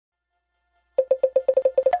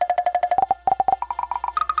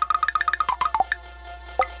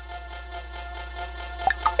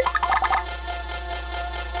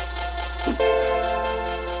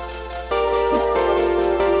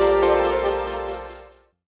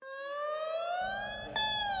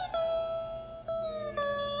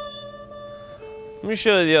Let me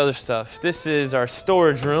show you the other stuff. This is our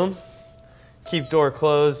storage room. Keep door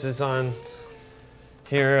closed is on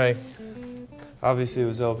here. Obviously it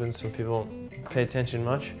was open so people don't pay attention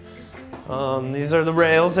much. These are the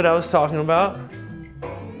rails that I was talking about.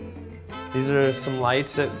 These are some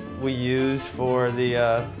lights that we use for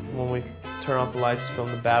the, when we turn off the lights to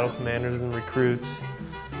film the battle commanders and recruits.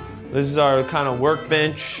 This is our kind of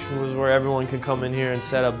workbench where everyone can come in here and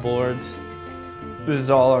set up boards. This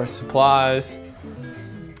is all our supplies.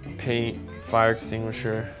 Paint, fire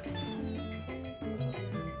extinguisher,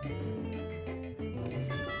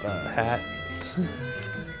 hat,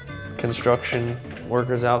 construction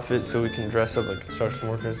workers outfit so we can dress up like construction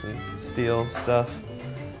workers and steal stuff,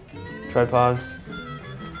 tripod.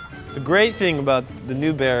 The great thing about the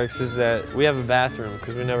new barracks is that we have a bathroom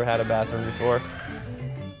because we never had a bathroom before.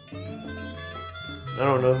 I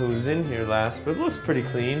don't know who was in here last, but it looks pretty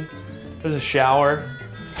clean. There's a shower.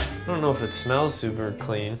 I don't know if it smells super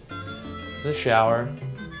clean. There's a shower.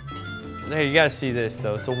 There, you gotta see this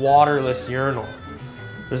though. It's a waterless urinal.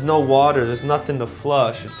 There's no water, there's nothing to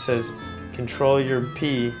flush. It says, control your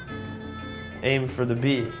pee, aim for the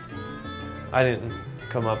B. I didn't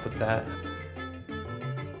come up with that.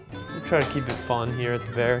 We try to keep it fun here at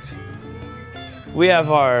the barracks. We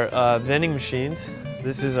have our vending machines.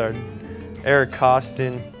 This is our Eric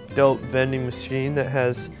Costin built vending machine that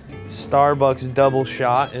has Starbucks double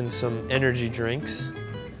shot and some energy drinks.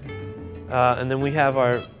 And then we have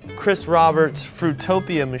our Chris Roberts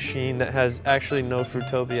Fruitopia machine that has actually no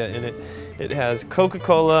Fruitopia in it. It has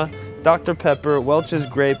Coca-Cola, Dr. Pepper, Welch's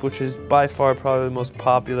Grape, which is by far probably the most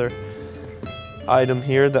popular item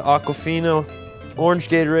here, the Aquafina, Orange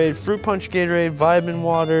Gatorade, Fruit Punch Gatorade, Vitamin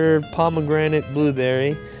Water, Pomegranate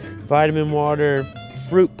Blueberry, Vitamin Water,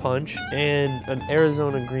 Fruit Punch, and an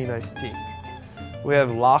Arizona Green Iced Tea. We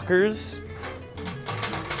have lockers,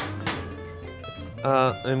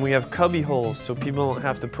 and we have cubby holes so people don't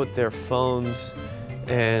have to put their phones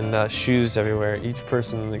and shoes everywhere. Each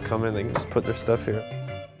person, when they come in, they can just put their stuff here.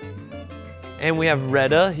 And we have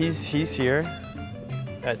Retta, he's here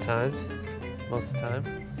at times, most of the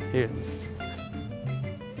time. Here.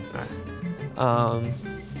 All right.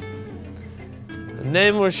 And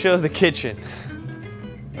then we'll show the kitchen.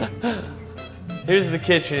 Here's the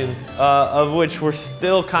kitchen, of which we're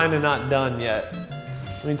still kind of not done yet.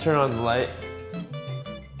 Let me turn on the light.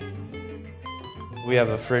 We have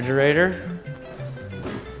a refrigerator.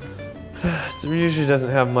 It usually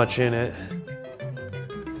doesn't have much in it.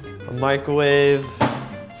 A microwave,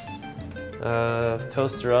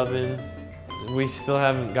 toaster oven. We still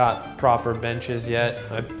haven't got proper benches yet.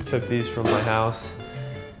 I took these from my house.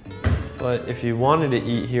 But if you wanted to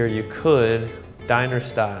eat here, you could, diner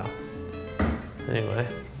style. Anyway.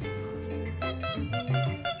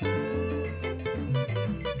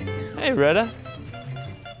 Hey, Retta.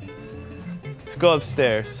 Let's go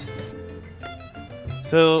upstairs.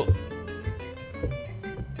 So,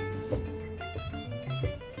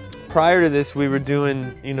 prior to this, we were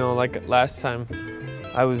doing, you know, like last time,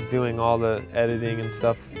 I was doing all the editing and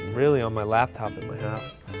stuff really on my laptop at my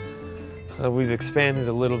house. We've expanded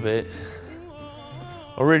a little bit.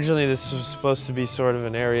 Originally, this was supposed to be sort of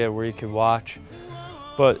an area where you could watch,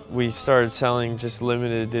 but we started selling just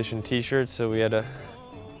limited edition t-shirts, so we had to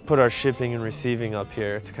put our shipping and receiving up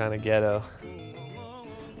here. It's kind of ghetto.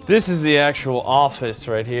 This is the actual office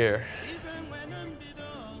right here.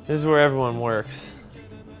 This is where everyone works.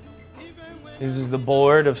 This is the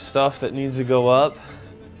board of stuff that needs to go up.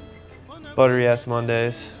 Buttery Ass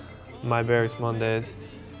Mondays, My Berrics Mondays,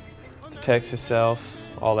 the text itself,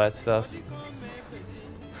 all that stuff.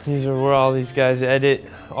 These are where all these guys edit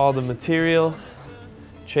all the material.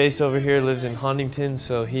 Chase over here lives in Huntington,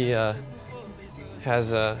 so he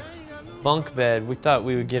has a bunk bed. We thought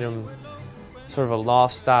we would get him sort of a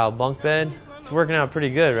loft style bunk bed. It's working out pretty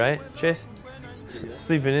good, right, Chase?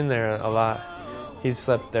 Sleeping in there a lot. He's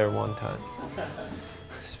slept there one time.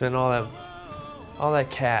 Spent all that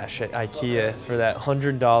cash at IKEA for that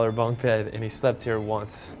 $100 bunk bed, and he slept here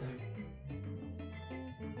once.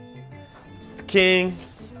 It's the king.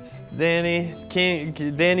 It's Danny.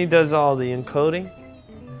 Danny does all the encoding.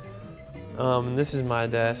 And this is my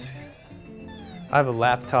desk. I have a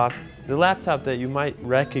laptop. The laptop that you might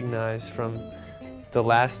recognize from the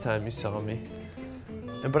last time you saw me.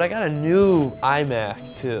 But I got a new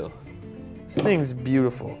iMac too. This thing's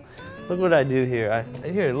beautiful. Look what I do here.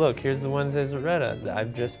 Here, look, here's the ones that's Retta that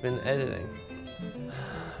I've just been editing.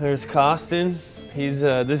 There's Costin. This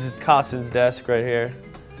is Costin's desk right here.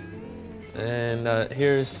 And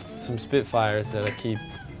here's some Spitfires that I keep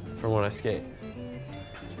for when I skate.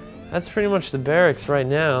 That's pretty much the barracks right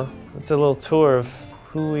now. That's a little tour of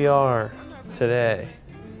who we are. today.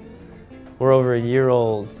 We're over a year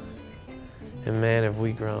old, and man, have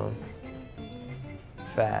we grown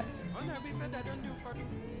fat.